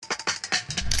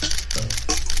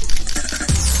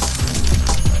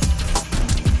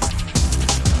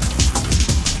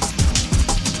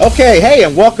Okay, hey,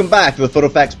 and welcome back to the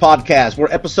PhotoFacts Podcast.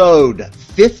 We're episode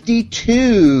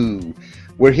 52.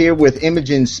 We're here with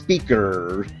Imagen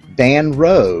speaker Dan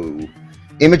Rowe.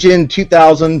 Imagen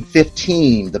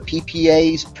 2015, the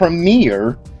PPA's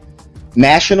premier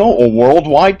national or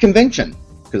worldwide convention,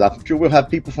 because I'm sure we'll have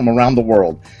people from around the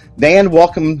world. Dan,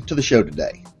 welcome to the show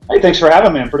today. Hey, thanks for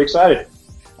having me. I'm pretty excited.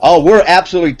 Oh, we're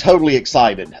absolutely totally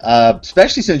excited,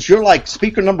 especially since you're like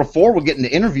speaker number 4 we're getting to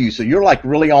interview, so you're like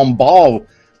really on ball,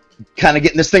 kind of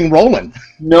getting this thing rolling.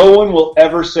 No one will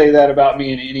ever say that about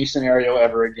me in any scenario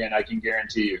ever again, I can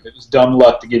guarantee you. It was dumb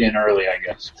luck to get in early, I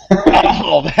guess.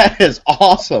 Oh, that is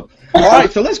awesome. All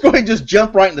right, so let's go ahead and just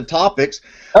jump right into topics.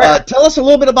 Right. Tell us a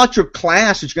little bit about your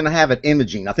class that you're going to have at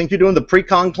Imagen. I think you're doing the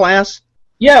pre-con class?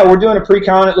 Yeah, we're doing a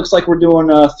pre-con. It looks like we're doing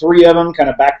 3 of them, kind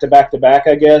of back to back to back,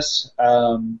 I guess.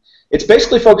 It's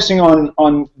basically focusing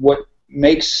on what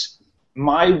makes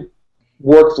my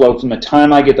workflow from the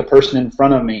time I get the person in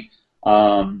front of me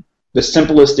the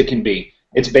simplest it can be.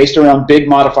 It's based around big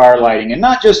modifier lighting, and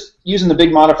not just using the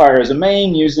big modifier as a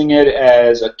main, using it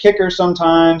as a kicker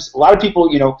sometimes. A lot of people,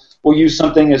 will use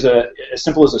something as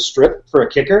simple as a strip for a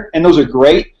kicker, and those are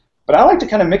great, but I like to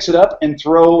kind of mix it up and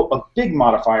throw a big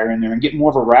modifier in there and get more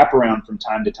of a wraparound from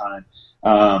time to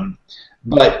time.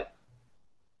 But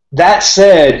that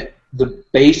said, the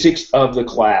basics of the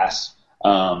class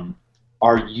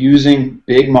are using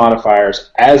big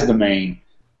modifiers as the main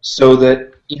so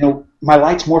that, my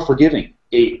light's more forgiving.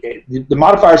 The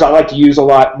modifiers I like to use a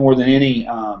lot more than any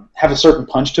have a certain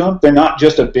punch to them. They're not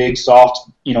just a big, soft,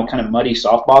 kind of muddy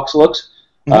softbox looks.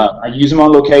 I use them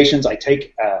on locations. I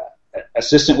take an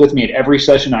assistant with me at every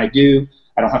session I do.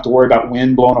 I don't have to worry about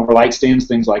wind blowing over light stands,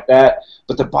 things like that.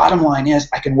 But the bottom line is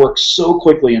I can work so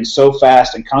quickly and so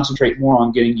fast and concentrate more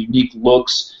on getting unique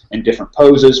looks and different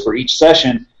poses for each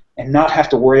session and not have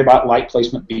to worry about light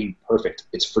placement being perfect.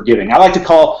 It's forgiving. I like to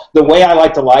call, the way I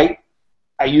like to light,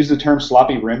 I use the term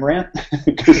sloppy rim rant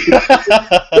because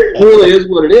it really is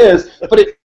what it is. But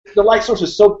the light source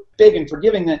is so big and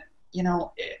forgiving that,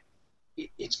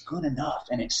 it's good enough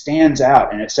and it stands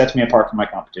out and it sets me apart from my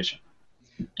competition.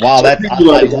 Wow,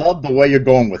 I love the way you're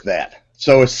going with that.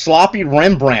 So it's sloppy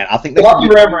Rembrandt. I think that's sloppy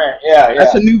Rembrandt. Yeah.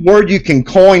 That's a new word you can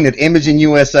coin at Imagen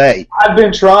USA. I've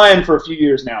been trying for a few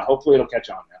years now. Hopefully it'll catch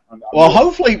on now.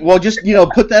 Just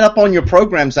put that up on your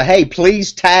program. Say, hey,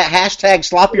 please hashtag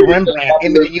sloppy Rembrandt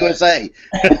Imagen USA.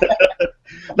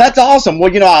 That's awesome.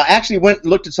 Well, I actually went and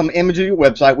looked at some images of your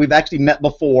website. We've actually met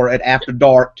before at After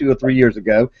Dark 2 or 3 years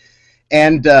ago.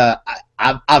 And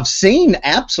I've seen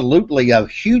absolutely a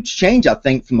huge change, I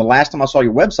think, from the last time I saw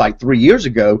your website 3 years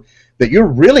ago, that you're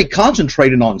really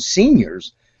concentrating on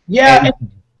seniors. Yeah. And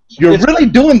you're really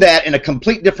doing that in a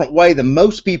complete different way than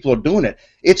most people are doing it.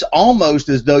 It's almost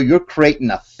as though you're creating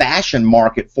a fashion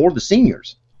market for the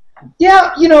seniors.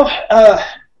 Yeah, I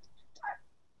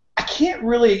can't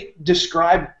really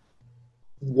describe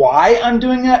why I'm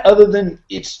doing that other than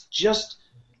it's just,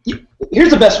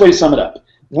 here's the best way to sum it up.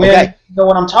 When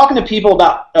I'm talking to people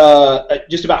about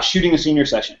just about shooting a senior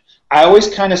session, I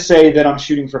always kind of say that I'm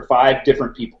shooting for 5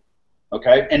 different people,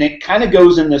 okay? And it kind of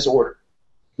goes in this order.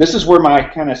 This is where my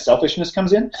kind of selfishness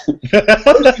comes in.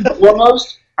 First and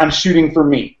foremost, I'm shooting for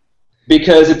me.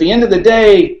 Because at the end of the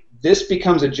day, this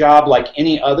becomes a job like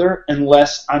any other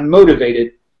unless I'm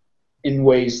motivated in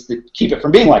ways that keep it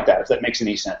from being like that, if that makes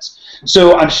any sense.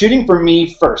 So I'm shooting for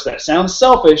me first. That sounds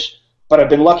selfish, but I've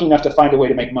been lucky enough to find a way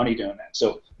to make money doing that.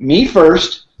 So me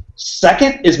first.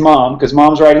 Second is mom, because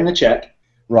mom's writing the check.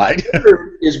 Right.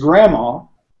 Third is grandma.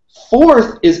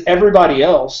 Fourth is everybody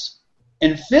else.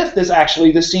 And fifth is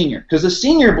actually the senior. Because the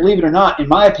senior, believe it or not, in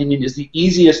my opinion, is the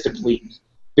easiest to please.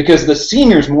 Because the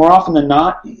seniors, more often than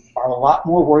not, are a lot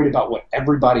more worried about what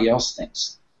everybody else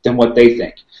thinks than what they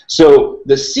think. So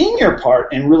the senior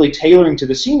part, and really tailoring to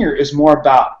the senior, is more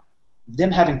about them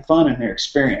having fun in their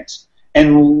experience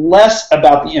and less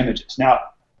about the images. Now,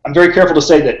 I'm very careful to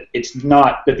say that it's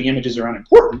not that the images are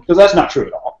unimportant, because that's not true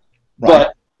at all. Right.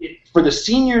 But for the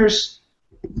seniors,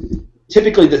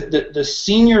 typically the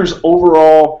seniors'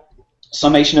 overall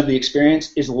summation of the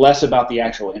experience is less about the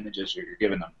actual images you're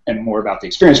giving them and more about the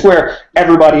experience, where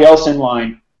everybody else in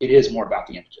line, it is more about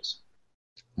the images.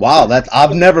 Wow,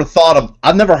 I've never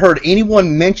heard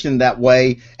anyone mention that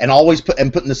way and always putting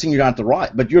the senior down at the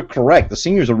right. But you're correct. The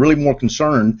seniors are really more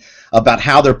concerned about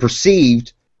how they're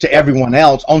perceived to everyone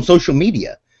else on social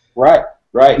media. Right.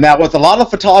 Right. Now, with a lot of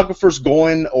photographers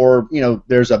going, or,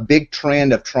 there's a big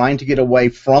trend of trying to get away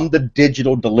from the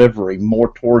digital delivery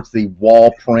more towards the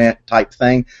wall print type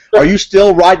thing. Are you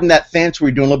still riding that fence where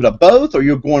you're doing a little bit of both, or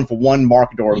you're going for one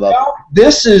market or the other?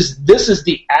 This is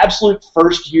the absolute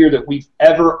first year that we've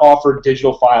ever offered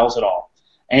digital files at all.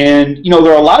 And,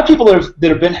 there are a lot of people that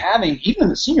have been having, even in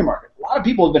the senior market, a lot of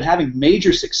people have been having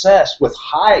major success with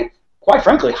quite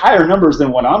frankly, higher numbers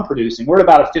than what I'm producing. We're at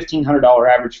about a $1,500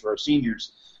 average for our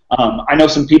seniors. I know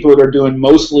some people that are doing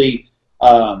mostly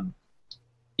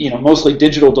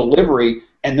digital delivery,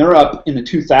 and they're up in the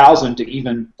 $2,000 to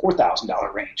even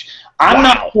 $4,000 range. I'm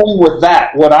not playing with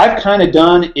that. What I've kind of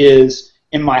done is,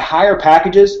 in my higher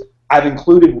packages, I've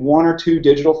included 1 or 2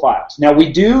 digital files. Now,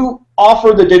 we do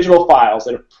offer the digital files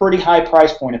at a pretty high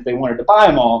price point if they wanted to buy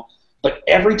them all, but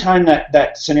every time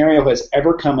that scenario has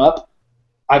ever come up,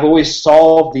 I've always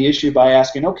solved the issue by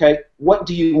asking, okay, what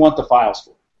do you want the files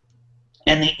for?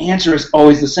 And the answer is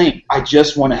always the same. I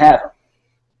just want to have them.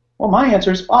 Well, my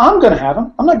answer is, I'm going to have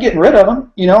them. I'm not getting rid of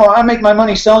them. I make my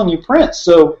money selling you prints.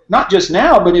 So not just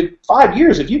now, but in 5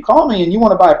 years, if you call me and you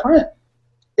want to buy a print,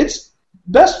 it's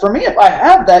best for me if I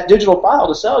have that digital file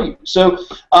to sell you. So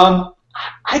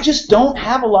I just don't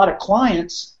have a lot of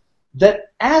clients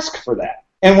that ask for that.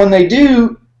 And when they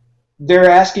do,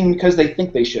 they're asking because they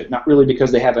think they should, not really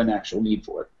because they have an actual need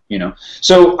for it.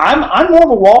 So I'm more of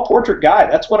a wall portrait guy.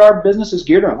 That's what our business is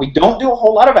geared around. We don't do a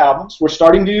whole lot of albums. We're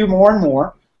starting to do more and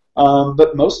more,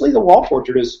 but mostly the wall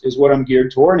portrait is what I'm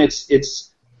geared toward. And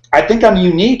it's I think I'm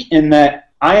unique in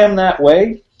that I am that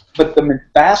way, but the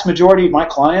vast majority of my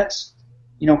clients,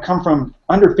 come from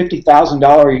under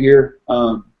 $50,000 a year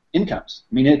incomes.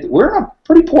 I mean, we're in a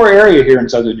pretty poor area here in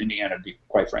Southern Indiana, to be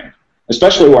quite frank,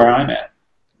 especially where I'm at.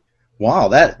 Wow,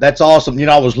 that's awesome.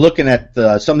 I was looking at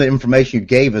some of the information you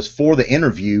gave us for the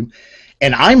interview,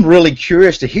 and I'm really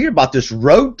curious to hear about this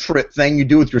road trip thing you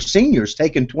do with your seniors,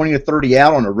 taking 20 or 30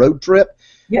 out on a road trip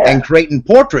and creating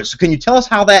portraits. So can you tell us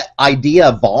how that idea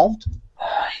evolved?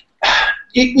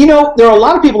 There are a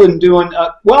lot of people that are doing,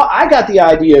 I got the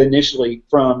idea initially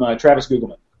from Travis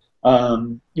Gugelman.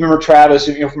 You remember Travis,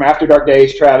 from After Dark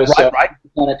Days, Travis right.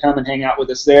 Kind of come and hang out with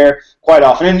us there quite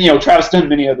often. And, Travis done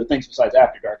many other things besides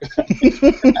After Dark.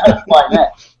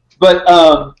 But,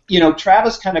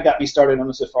 Travis kind of got me started on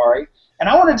the safari, and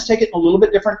I wanted to take it in a little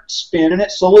bit different spin, and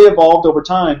it slowly evolved over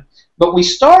time. But we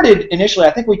started initially,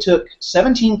 I think we took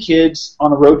 17 kids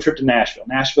on a road trip to Nashville.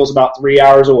 Nashville's about 3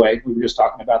 hours away. We were just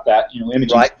talking about that.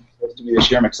 Imaging right. supposed to be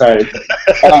this year. I'm excited.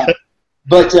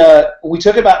 But we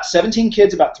took about 17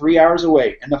 kids about 3 hours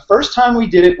away. And the first time we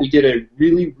did it, we did a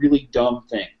really, really dumb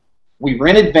thing. We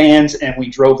rented vans and we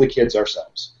drove the kids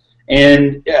ourselves.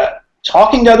 And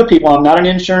talking to other people, I'm not an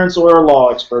insurance or a law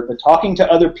expert, but talking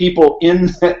to other people in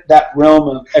that realm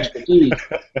of expertise,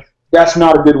 that's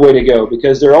not a good way to go,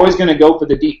 because they're always going to go for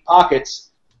the deep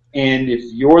pockets. And if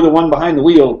you're the one behind the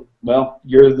wheel, well,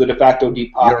 you're the de facto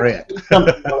deep pocket. You're it.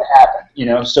 Something will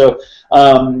happen, So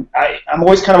I'm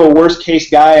always kind of a worst case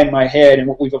guy in my head, and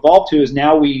what we've evolved to is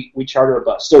now we charter a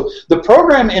bus. So the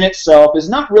program in itself is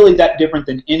not really that different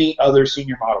than any other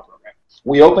senior model program.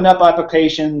 We open up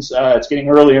applications. It's getting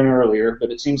earlier and earlier, but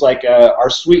it seems like our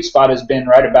sweet spot has been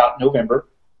right about November,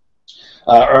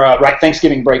 or right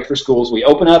Thanksgiving break for schools. We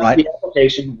open up the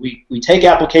application. We take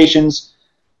applications.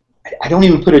 I don't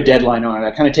even put a deadline on it.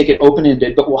 I kind of take it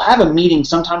open-ended, but we'll have a meeting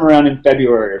sometime around in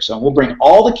February or so. We'll bring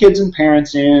all the kids and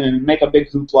parents in and make a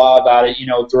big hoopla about it,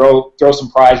 throw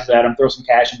some prizes at them, throw some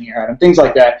cash in the air at them, things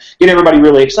like that, get everybody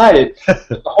really excited.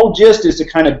 The whole gist is to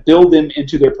kind of build them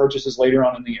into their purchases later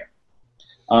on in the year.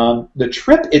 The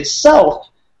trip itself,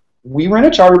 we rent a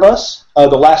charter bus. The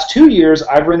last 2 years,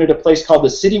 I've rented a place called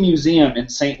the City Museum in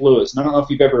St. Louis. And I don't know if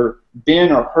you've ever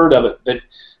been or heard of it, but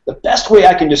the best way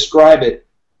I can describe it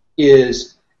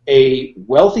is a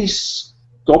wealthy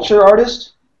sculpture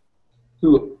artist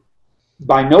who,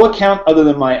 by no account other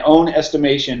than my own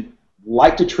estimation,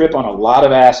 liked to trip on a lot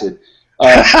of acid.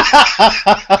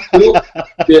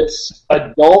 This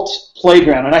adult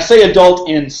playground, and I say adult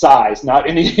in size, not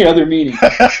in any other meaning.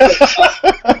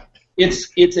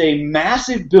 It's a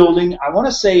massive building. I want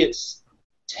to say it's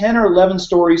 10 or 11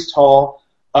 stories tall.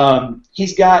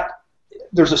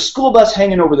 There's a school bus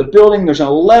hanging over the building. There's an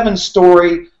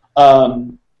 11-story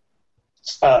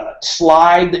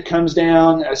slide that comes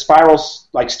down, a spiral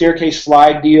staircase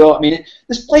slide deal. I mean,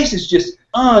 this place is just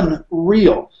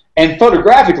unreal. And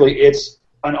photographically, it's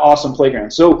an awesome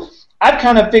playground. So I've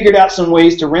kind of figured out some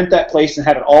ways to rent that place and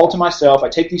have it all to myself. I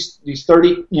take these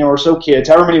 30 or so kids,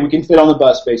 however many we can fit on the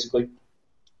bus, basically,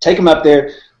 take them up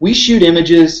there. We shoot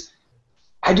images.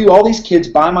 I do all these kids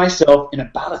by myself in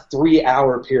about a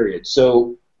 3-hour period.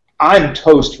 So I'm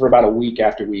toast for about a week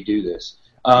after we do this.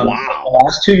 Wow. The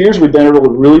last 2 years, we've been able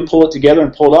to really pull it together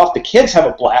and pull it off. The kids have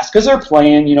a blast because they're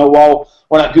playing, while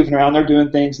we're not goofing around, they're doing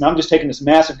things. And I'm just taking this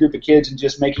massive group of kids and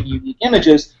just making unique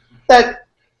images that,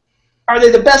 are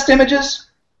they the best images?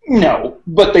 No,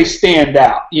 but they stand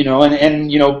out,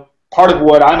 and part of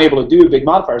what I'm able to do, big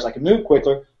modifiers, I can move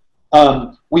quicker.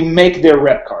 We make their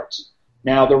rep cards.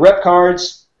 Now, the rep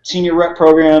cards, senior rep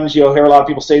programs, you'll hear a lot of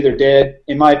people say they're dead.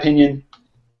 In my opinion,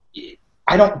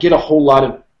 I don't get a whole lot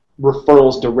of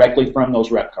referrals directly from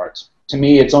those rep cards. To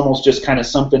me, it's almost just kind of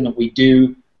something that we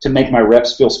do to make my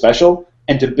reps feel special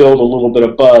and to build a little bit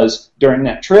of buzz during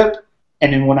that trip,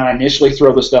 and then when I initially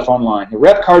throw the stuff online. The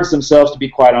rep cards themselves, to be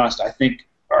quite honest, I think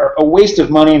are a waste of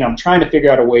money, and I'm trying to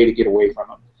figure out a way to get away from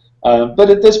them. But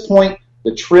at this point,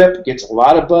 the trip gets a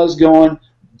lot of buzz going.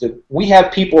 We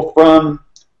have people from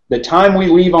the time we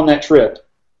leave on that trip,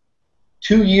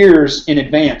 2 years in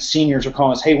advance, seniors are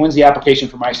calling us, hey, when's the application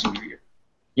for my senior year?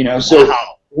 You know, so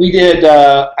Wow. we did,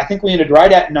 I think we ended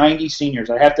right at 90 seniors.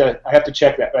 I have to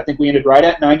check that, but I think we ended right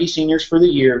at 90 seniors for the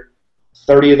year.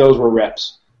 30 of those were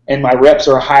reps. And my reps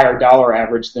are a higher dollar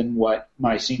average than what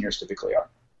my seniors typically are.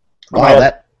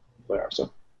 Wow,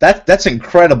 So that's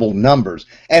incredible numbers.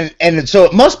 And so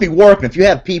it must be working if you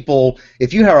have people,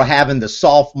 if you are having the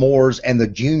sophomores and the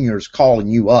juniors calling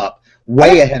you up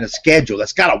way ahead of schedule.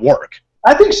 That's got to work.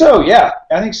 I think so, yeah.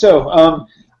 I think so.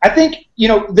 I think, you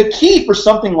know, the key for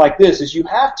something like this is you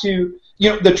have to, you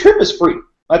know, the trip is free.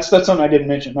 That's something I didn't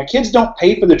mention. My kids don't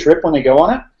pay for the trip when they go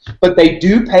on it, but they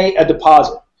do pay a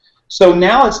deposit. So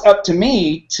now it's up to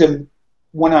me to,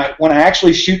 when I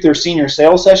actually shoot their senior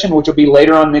sales session, which will be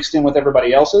later on mixed in with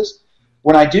everybody else's,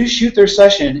 when I do shoot their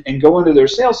session and go into their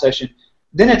sales session,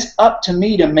 then it's up to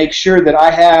me to make sure that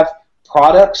I have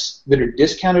products that are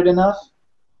discounted enough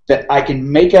that I can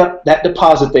make up that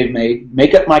deposit they've made,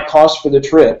 make up my cost for the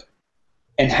trip,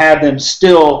 and have them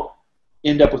still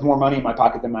end up with more money in my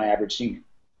pocket than my average senior.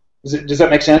 Does that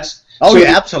make sense? Oh, So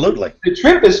yeah, absolutely. the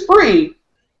trip is free,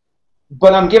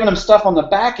 but I'm giving them stuff on the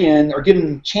back end or giving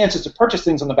them chances to purchase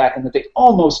things on the back end that they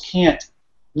almost can't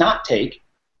not take.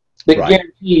 That Right.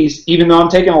 guarantees, even though I'm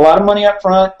taking a lot of money up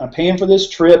front, I'm paying for this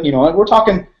trip, you know, we're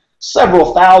talking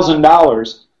several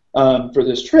 $1,000s for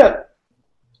this trip,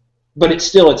 but it's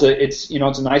still, it's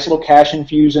a nice little cash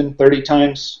infusion, 30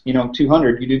 times,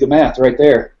 200, you do the math right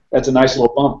there. That's a nice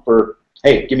little bump for,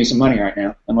 hey, give me some money right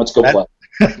now, and let's go play.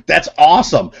 That's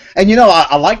awesome. And,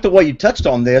 I like the way you touched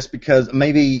on this because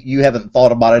maybe you haven't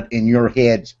thought about it in your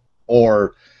head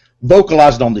or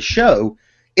vocalized on the show.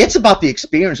 It's about the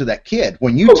experience of that kid.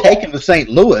 When you take them to St.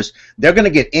 Louis, they're going to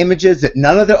get images that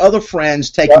none of their other friends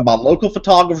taken by local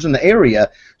photographers in the area.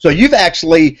 So you've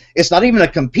actually, it's not even a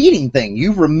competing thing.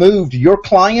 You've removed your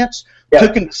clients,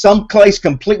 took them to some place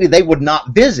completely they would not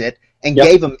visit, and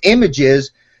gave them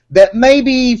images that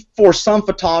maybe for some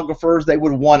photographers they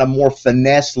would want a more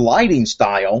finesse lighting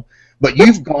style, but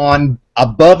you've gone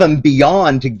above and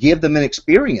beyond to give them an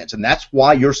experience, and that's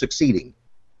why you're succeeding.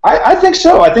 I think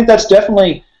so. I think that's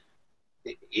definitely,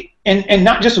 and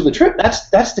not just with the trip,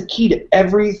 that's the key to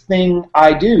everything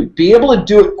I do. Be able to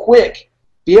do it quick,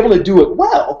 be able to do it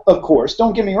well, of course.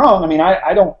 Don't get me wrong. I mean,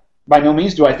 I don't, by no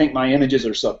means do I think my images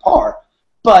are subpar,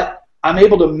 but I'm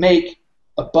able to make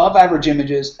above average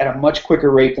images at a much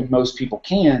quicker rate than most people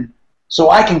can,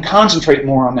 so I can concentrate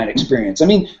more on that experience. I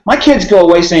mean, my kids go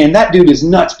away saying, that dude is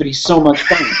nuts, but he's so much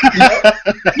fun.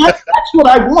 That's what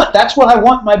I want. That's what I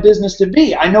want my business to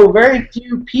be. I know very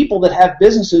few people that have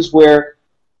businesses where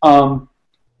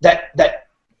that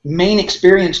main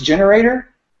experience generator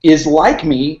is like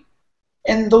me,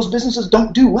 and those businesses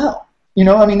don't do well.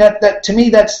 I mean, that to me,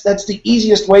 that's the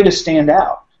easiest way to stand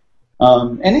out.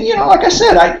 And like I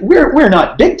said, we're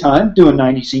not big time doing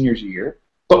 90 seniors a year,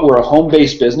 but we're a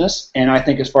home-based business, and I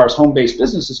think as far as home-based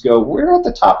businesses go, we're at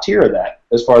the top tier of that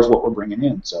as far as what we're bringing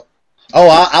in. So. Oh,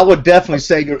 I would definitely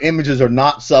say your images are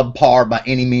not subpar by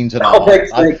any means at all.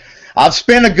 I've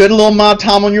spent a good little amount of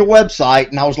time on your website,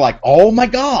 and I was like, oh, my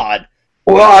God.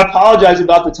 Well, I apologize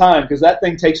about the time because that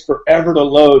thing takes forever to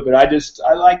load, but I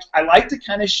like to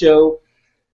kind of show.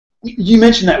 You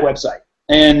mentioned that website,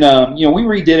 and we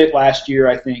redid it last year,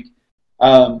 I think.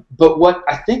 But what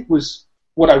I think was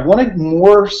what I wanted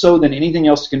more so than anything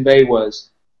else to convey was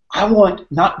I want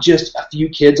not just a few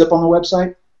kids up on the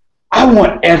website. I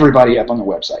want everybody up on the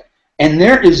website. And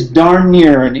there is darn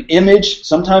near an image,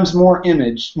 sometimes more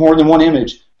than one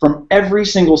image, from every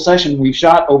single session we've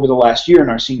shot over the last year in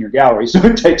our senior gallery. So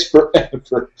it takes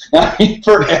forever. I mean,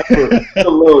 forever to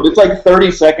load. It's like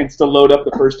 30 seconds to load up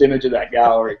the first image of that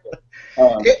gallery.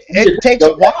 It takes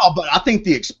a while, but I think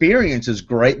the experience is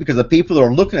great because the people that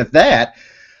are looking at that,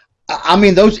 I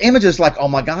mean, those images like, oh,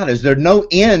 my God, is there no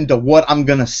end to what I'm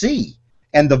going to see?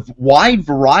 And the wide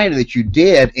variety that you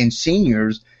did in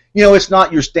seniors, it's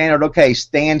not your standard, okay,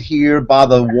 stand here by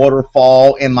the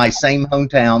waterfall in my same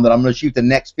hometown that I'm going to shoot the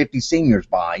next 50 seniors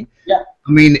by. Yeah.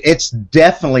 I mean, it's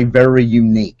definitely very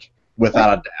unique,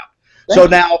 without a doubt. So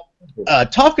now,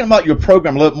 talking about your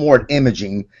program a little more at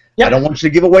Imaging, Yep. I don't want you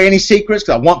to give away any secrets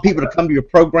because I want people to come to your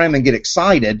program and get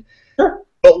excited. Sure.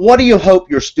 But what do you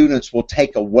hope your students will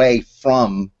take away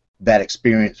from that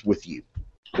experience with you?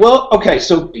 Well, okay,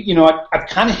 so, I've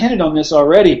kind of hinted on this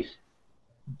already.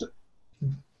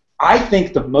 I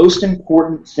think the most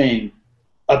important thing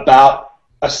about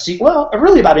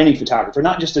really about any photographer,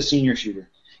 not just a senior shooter,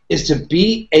 is to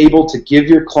be able to give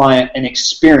your client an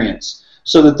experience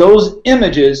so that those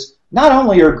images not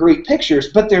only are great pictures,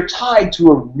 but they're tied to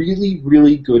a really,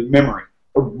 really good memory,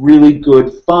 a really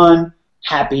good, fun,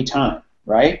 happy time,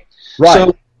 right? Right.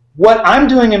 So what I'm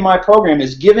doing in my program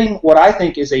is giving what I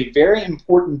think is a very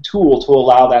important tool to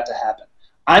allow that to happen.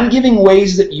 I'm giving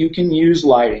ways that you can use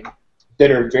lighting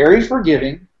that are very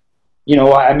forgiving.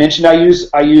 I mentioned I use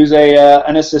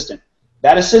an assistant.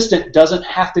 That assistant doesn't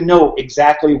have to know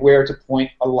exactly where to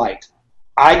point a light.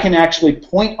 I can actually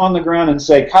point on the ground and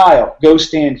say, Kyle, go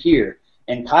stand here.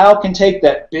 And Kyle can take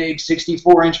that big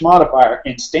 64-inch modifier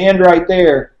and stand right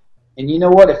there. And you know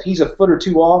what? If he's a foot or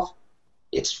two off,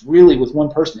 it's really, with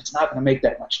one person, it's not going to make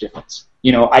that much difference.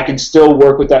 I can still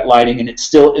work with that lighting, and it's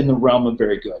still in the realm of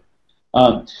very good.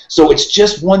 So it's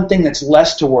just one thing that's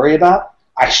less to worry about.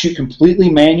 I shoot completely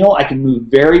manual. I can move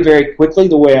very, very quickly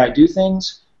the way I do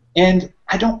things, and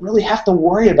I don't really have to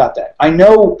worry about that. I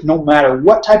know no matter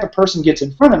what type of person gets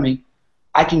in front of me,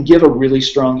 I can give a really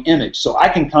strong image. So I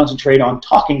can concentrate on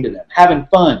talking to them, having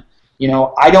fun.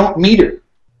 I don't meter.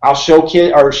 I'll show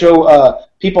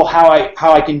people how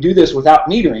I can do this without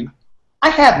metering. I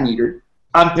have metered.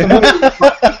 I'm familiar with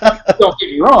it. Don't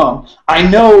get me wrong. I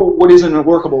know what is in a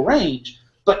workable range.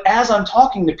 But as I'm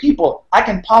talking to people, I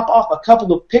can pop off a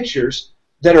couple of pictures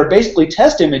that are basically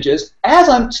test images as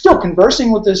I'm still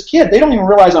conversing with this kid. They don't even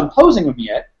realize I'm posing them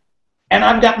yet. And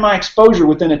I've got my exposure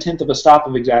within a tenth of a stop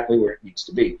of exactly where it needs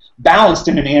to be, balanced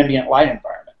in an ambient light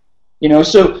environment.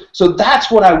 So that's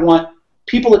what I want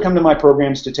people that come to my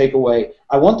programs to take away.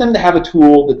 I want them to have a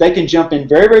tool that they can jump in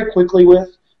very, very quickly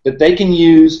with, that they can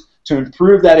use to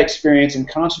improve that experience and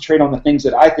concentrate on the things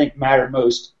that I think matter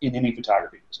most in any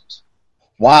photography business.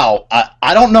 Wow.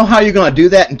 I don't know how you're going to do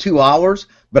that in 2 hours,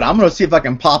 but I'm going to see if I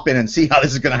can pop in and see how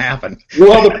this is going to happen.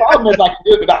 Well, the problem is I can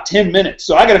do it in about 10 minutes,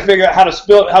 so I got to figure out how to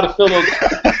fill those.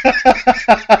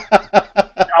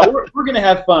 Now, we're going to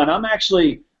have fun.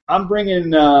 I'm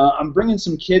bringing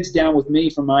some kids down with me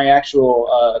from my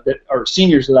actual that are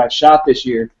seniors that I've shot this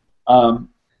year, and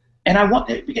I want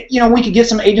we could get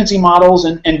some agency models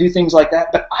and do things like that.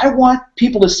 But I want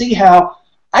people to see how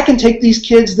I can take these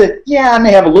kids that I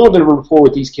may have a little bit of a rapport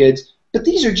with these kids, but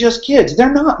these are just kids.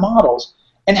 They're not models,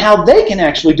 and how they can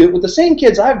actually do it with the same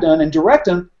kids I've done and direct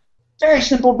them very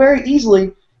simple, very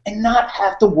easily, and not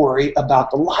have to worry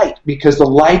about the light, because the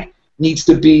light needs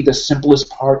to be the simplest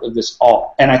part of this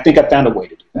all. And I think I found a way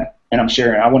to do that. And I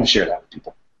want to share that with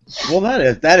people. Well,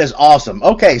 that is awesome.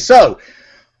 Okay, so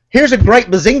here's a great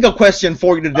Bazinga question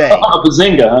for you today.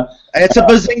 Bazinga, huh? It's a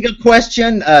Bazinga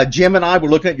question. Jim and I were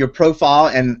looking at your profile,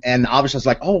 and obviously I was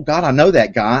like, oh, God, I know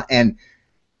that guy. And,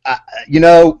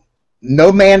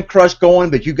 no man crush going,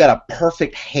 but you got a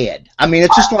perfect head. I mean,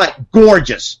 it's just like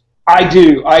gorgeous. I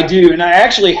do, and I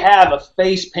actually have a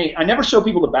face paint. I never show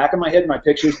people the back of my head in my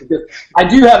pictures because I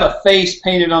do have a face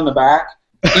painted on the back.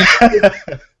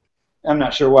 I'm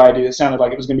not sure why I do. It sounded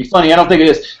like it was going to be funny. I don't think it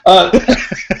is.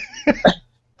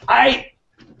 I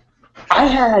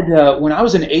had when I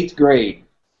was in 8th grade,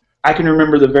 I can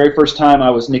remember the very first time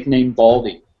I was nicknamed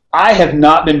Baldy. I have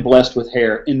not been blessed with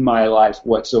hair in my life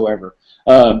whatsoever.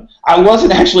 I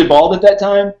wasn't actually bald at that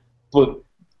time, but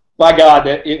by God,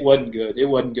 it wasn't good. It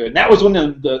wasn't good. And that was when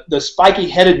the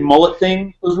spiky-headed mullet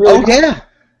thing was really good.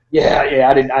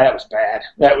 Yeah. That was bad.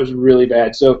 That was really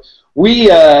bad. So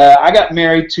I got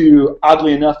married to,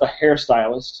 oddly enough, a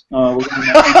hairstylist. We're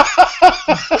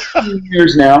going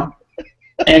years now.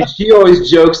 And she always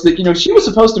jokes that, she was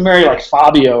supposed to marry like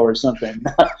Fabio or something,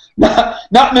 not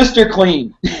Mr.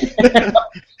 Clean.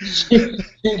 she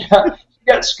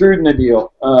got screwed in the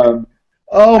deal.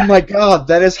 Oh, my God,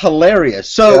 that is hilarious.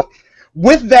 So,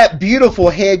 with that beautiful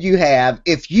head you have,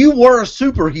 if you were a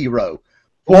superhero,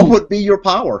 what would be your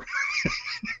power?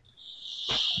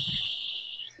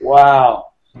 Wow.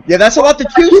 Yeah, that's a lot to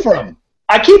choose from.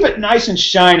 I keep it nice and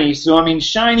shiny. So, I mean,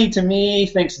 shiny to me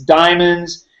thinks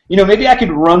diamonds. Maybe I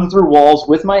could run through walls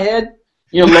with my head.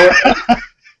 In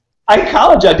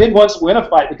college, I did once win a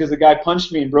fight because the guy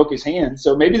punched me and broke his hand.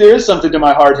 So maybe there is something to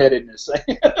my hard-headedness.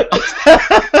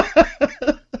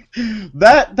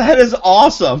 That is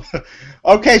awesome.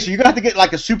 Okay, so you're going to have to get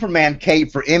like a Superman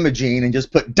cape for Imaging and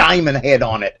just put Diamond Head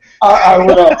on it. I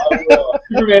will.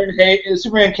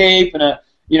 Superman cape and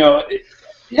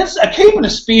Yes, a cape and a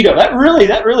Speedo. That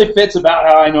really fits about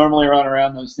how I normally run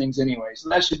around those things anyway. So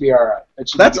that should be all right.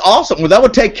 That's awesome. Well, that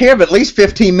would take care of at least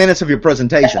 15 minutes of your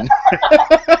presentation.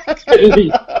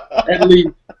 At least.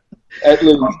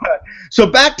 So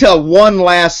back to one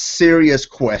last serious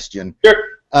question. Sure.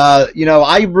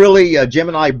 I really, Jim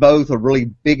and I both are really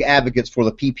big advocates for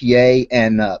the PPA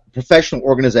and professional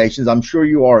organizations. I'm sure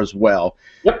you are as well.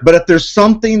 Yep. But if there's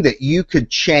something that you could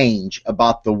change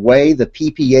about the way the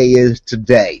PPA is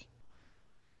today,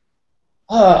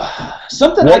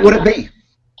 what would it be?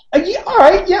 Yeah, all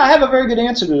right. Yeah, I have a very good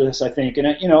answer to this, I think. And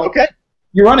okay.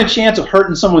 You run a chance of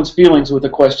hurting someone's feelings with a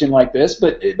question like this,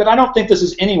 but I don't think this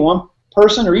is any one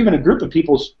person or even a group of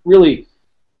people's really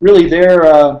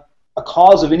their a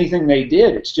cause of anything they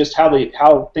did. It's just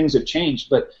how things have changed.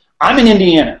 But I'm in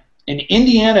Indiana, and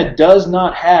Indiana does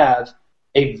not have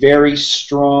a very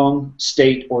strong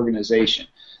state organization.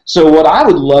 So what I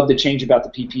would love to change about the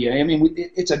PPA, I mean,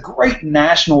 it's a great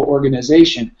national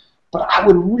organization, but I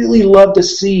would really love to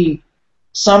see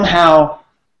somehow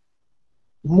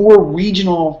more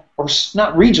regional, or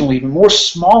not regional even, more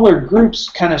smaller groups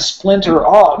kind of splinter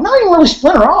off. Not even really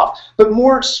splinter off, but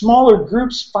more smaller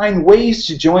groups find ways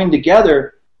to join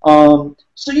together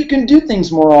so you can do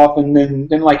things more often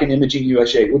than like an Imaging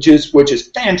USA, which is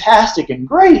fantastic and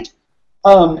great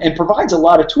and provides a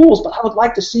lot of tools, but I would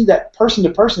like to see that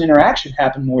person-to-person interaction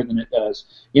happen more than it does.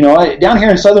 Down here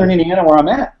in southern Indiana where I'm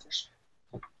at,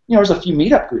 there's a few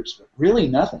meetup groups, but really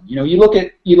nothing. You look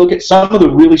at some of the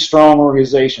really strong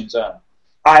organizations.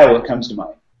 Iowa comes to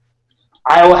mind.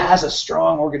 Iowa has a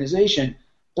strong organization,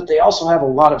 but they also have a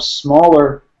lot of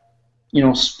smaller,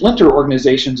 splinter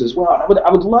organizations as well. And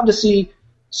I would love to see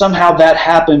somehow that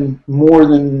happen more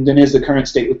than is the current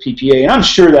state with PPA. And I'm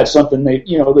sure that's something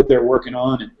that they're working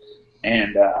on.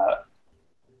 And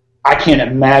I can't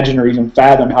imagine or even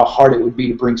fathom how hard it would be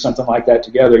to bring something like that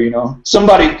together. I'm going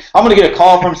to get a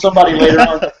call from somebody later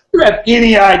on. Do you have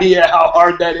any idea how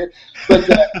hard that is? But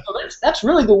that's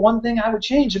really the one thing I would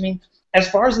change. I mean, as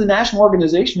far as the national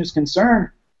organization is concerned,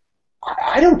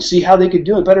 I don't see how they could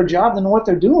do a better job than what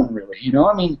they're doing, really.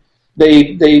 I mean,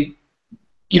 they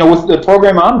with the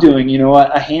program I'm doing,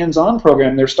 a hands-on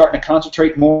program, they're starting to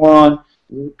concentrate more on,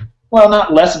 well,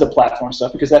 not less of the platform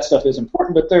stuff, because that stuff is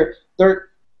important, but they're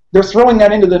throwing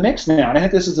that into the mix now. And I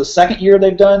think this is the second year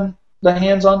they've done the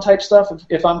hands-on type stuff,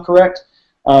 if I'm correct.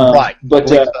 Right. But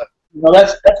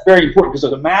that's very important, because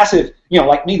there's a massive,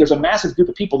 like me, there's a massive group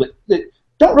of people that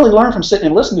don't really learn from sitting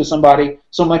and listening to somebody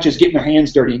so much as getting their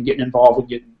hands dirty and getting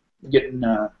involved and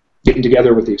getting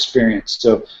together with the experience.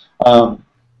 So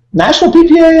national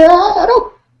PPA,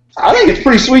 I think it's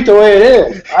pretty sweet the way it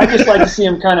is. I just like to see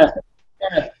them kind of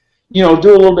do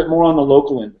a little bit more on the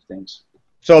local end of things.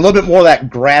 So a little bit more of that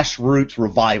grassroots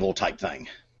revival type thing.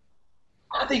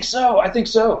 I think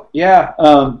so. Yeah.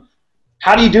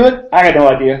 How do you do it? I got no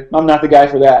idea. I'm not the guy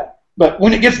for that. But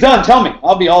when it gets done, tell me.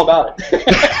 I'll be all about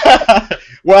it.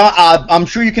 Well, I'm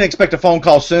sure you can expect a phone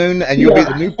call soon, and you'll be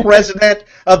the new president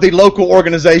of the local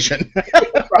organization.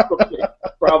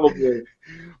 Probably.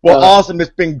 Well, awesome.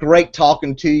 It's been great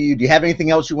talking to you. Do you have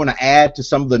anything else you want to add to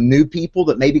some of the new people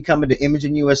that may be coming to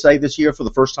Imaging USA this year for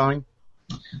the first time?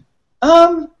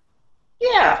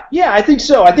 Yeah, I think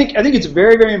so. I think it's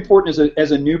very, very important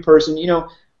as a new person.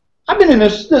 I've been in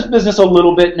this business a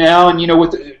little bit now, and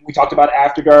we talked about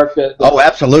After Dark.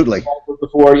 Absolutely.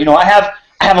 Before, I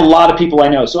have a lot of people I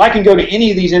know, so I can go to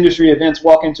any of these industry events,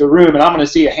 walk into a room, and I'm going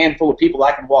to see a handful of people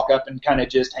I can walk up and kind of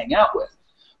just hang out with.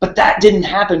 But that didn't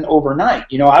happen overnight.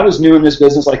 I was new in this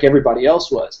business like everybody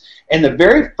else was. And the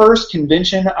very first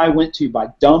convention I went to, by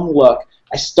dumb luck,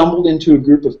 I stumbled into a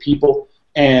group of people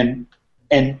and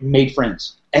made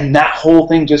friends. And that whole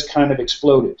thing just kind of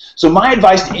exploded. So my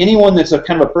advice to anyone that's a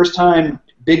kind of a first-time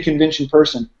big convention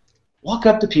person, walk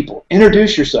up to people,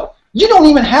 introduce yourself. You don't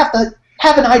even have to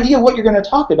have an idea what you're going to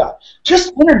talk about.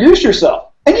 Just introduce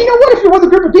yourself. And you know what? If you're with a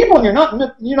group of people and you're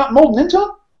not molding into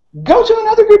them, go to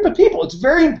another group of people. It's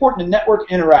very important to network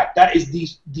and interact. That is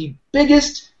the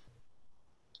biggest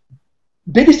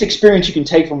experience you can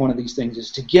take from one of these things,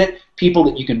 is to get people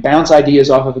that you can bounce ideas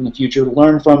off of in the future,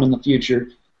 learn from in the future,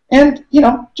 and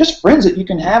just friends that you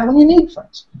can have when you need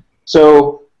friends.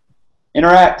 So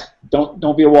interact.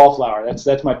 Don't be a wallflower.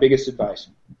 That's my biggest advice.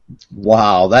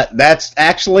 Wow, that's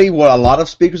actually what a lot of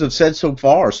speakers have said so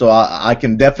far. So I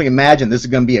can definitely imagine this is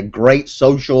going to be a great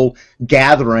social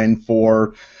gathering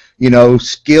for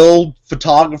skilled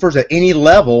photographers at any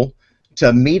level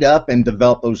to meet up and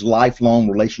develop those lifelong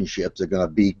relationships that are going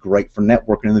to be great for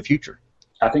networking in the future.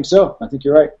 I think so. I think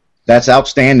you're right. That's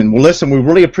outstanding. Well, listen, we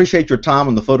really appreciate your time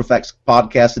on the PhotoFacts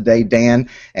podcast today, Dan,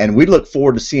 and we look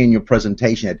forward to seeing your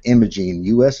presentation at Imaging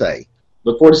USA.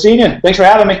 Look forward to seeing you. Thanks for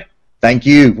having me. Thank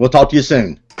you. We'll talk to you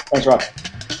soon. Thanks, Rob.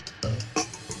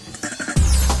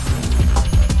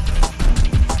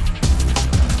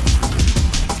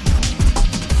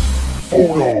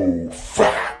 Photo